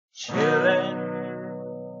Chillin'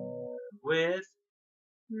 with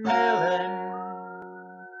Millen.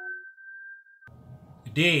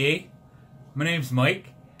 Good day, eh? My name's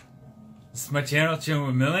Mike. This is my channel, Chillin'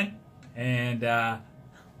 with Millen, and I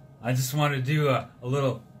just want to do a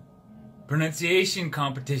little pronunciation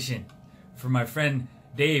competition for my friend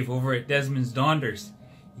Dave over at Desmond's Donders.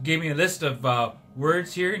 He gave me a list of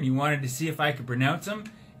words here, and he wanted to see if I could pronounce them.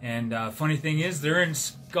 And funny thing is, they're in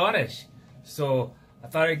Scottish, so I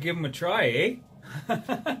thought I'd give them a try,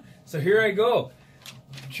 eh? So here I go.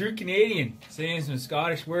 True Canadian, saying some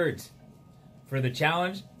Scottish words for the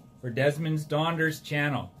challenge for Desmond's Donders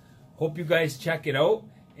channel. Hope you guys check it out,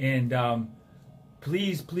 and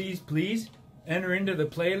please enter into the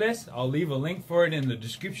playlist. I'll leave a link for it in the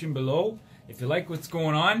description below. If you like what's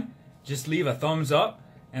going on, just leave a thumbs up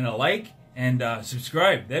and a like and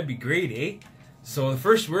subscribe. That'd be great, eh? So the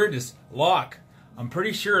first word is loch. I'm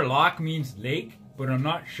pretty sure loch means lake, but I'm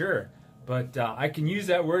not sure. But I can use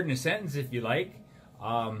that word in a sentence if you like.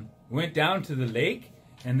 Went down to the lake,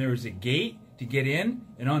 and there was a gate to get in,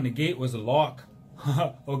 and on the gate was a loch.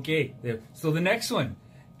 Okay, so the next one,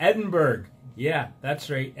 Edinburgh. Yeah, that's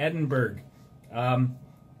right, Edinburgh.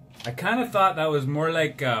 I kind of thought that was more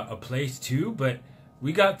like a place too, but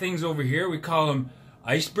we got things over here. We call them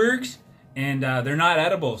icebergs, and they're not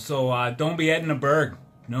edible, so don't be Edinburgh.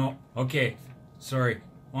 No, okay, sorry.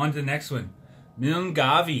 On to the next one,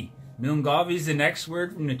 Millengavi. Millengavi is the next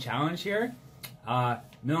word from the challenge here.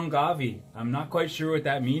 Millengavi. I'm not quite sure what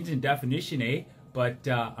that means in definition, eh? But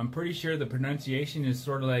I'm pretty sure the pronunciation is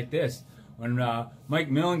sort of like this. When Mike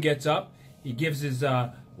Millen gets up, he gives his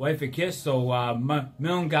wife a kiss. So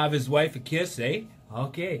Millen gave his wife a kiss, eh?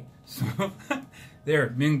 Okay. So there,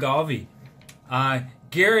 Millengavi.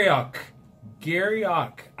 Garrioch.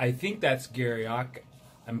 Garrioch. I think that's Garrioch.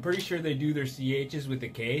 I'm pretty sure they do their CHs with a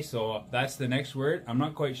K, so that's the next word. I'm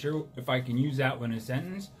not quite sure if I can use that one in a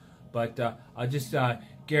sentence, but I'll just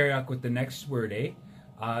Garrioch with the next word, eh?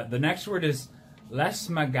 The next word is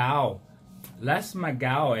Lesmagao.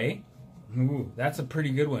 Lesmagao, eh? Ooh, that's a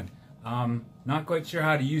pretty good one. Not quite sure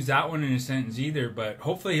how to use that one in a sentence either, but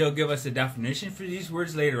hopefully he'll give us a definition for these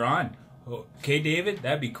words later on. Okay, David?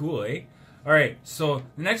 That'd be cool, eh? Alright, so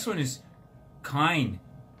the next one is kind.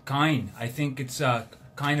 Kind. I think it's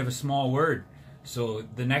kind of a small word. So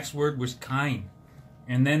the next word was kind.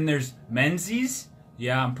 And then there's menzies.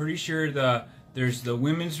 Yeah, I'm pretty sure there's the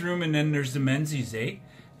women's room, and then there's the menzies, eh?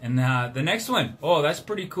 And the next one, oh, that's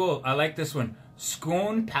pretty cool. I like this one.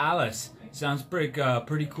 Scone Palace. Sounds pretty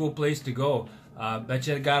cool place to go. Bet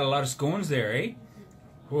you got a lot of scones there, eh?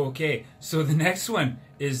 Okay, so the next one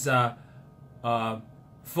is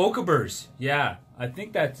Fokabers. Yeah, I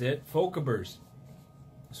think that's it. Fokabers.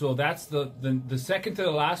 So that's the second to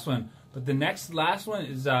the last one. But the last one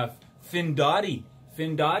is Findoddy.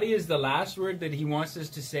 Findoddy is the last word that he wants us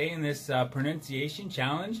to say in this pronunciation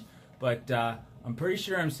challenge. But I'm pretty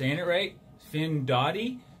sure I'm saying it right.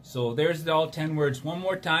 Findoddy. So there's all 10 words. One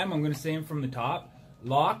more time, I'm going to say them from the top.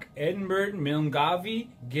 Loch, Edinburgh, Millengavi,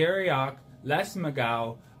 Garrioch,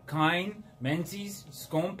 Lesmagao, Kine, Menzies,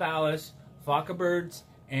 Scone Palace, Fokabirds,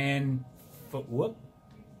 and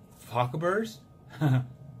Fokabers?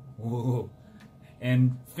 Whoa.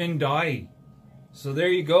 And Findoddy. So there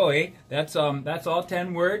you go, eh? That's all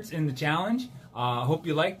 10 words in the challenge. Hope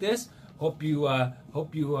you like this. Hope you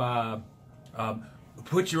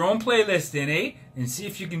put your own playlist in, eh? And see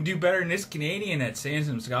if you can do better than this Canadian at saying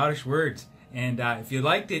some Scottish words. And if you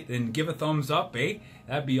liked it, then give a thumbs up, eh?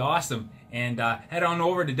 That'd be awesome. And head on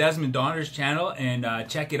over to Desmond Donders' channel and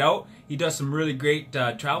check it out. He does some really great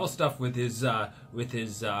travel stuff with his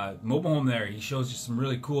mobile home there. He shows you some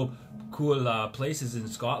really cool places in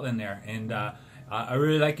Scotland there. And I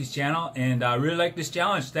really like his channel, and I really like this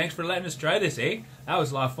challenge. Thanks for letting us try this, eh? That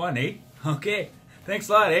was a lot of fun, eh? Okay. Thanks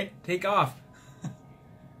a lot, eh? Take off.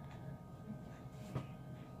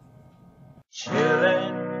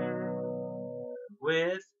 Chillin'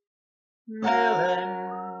 with Millen.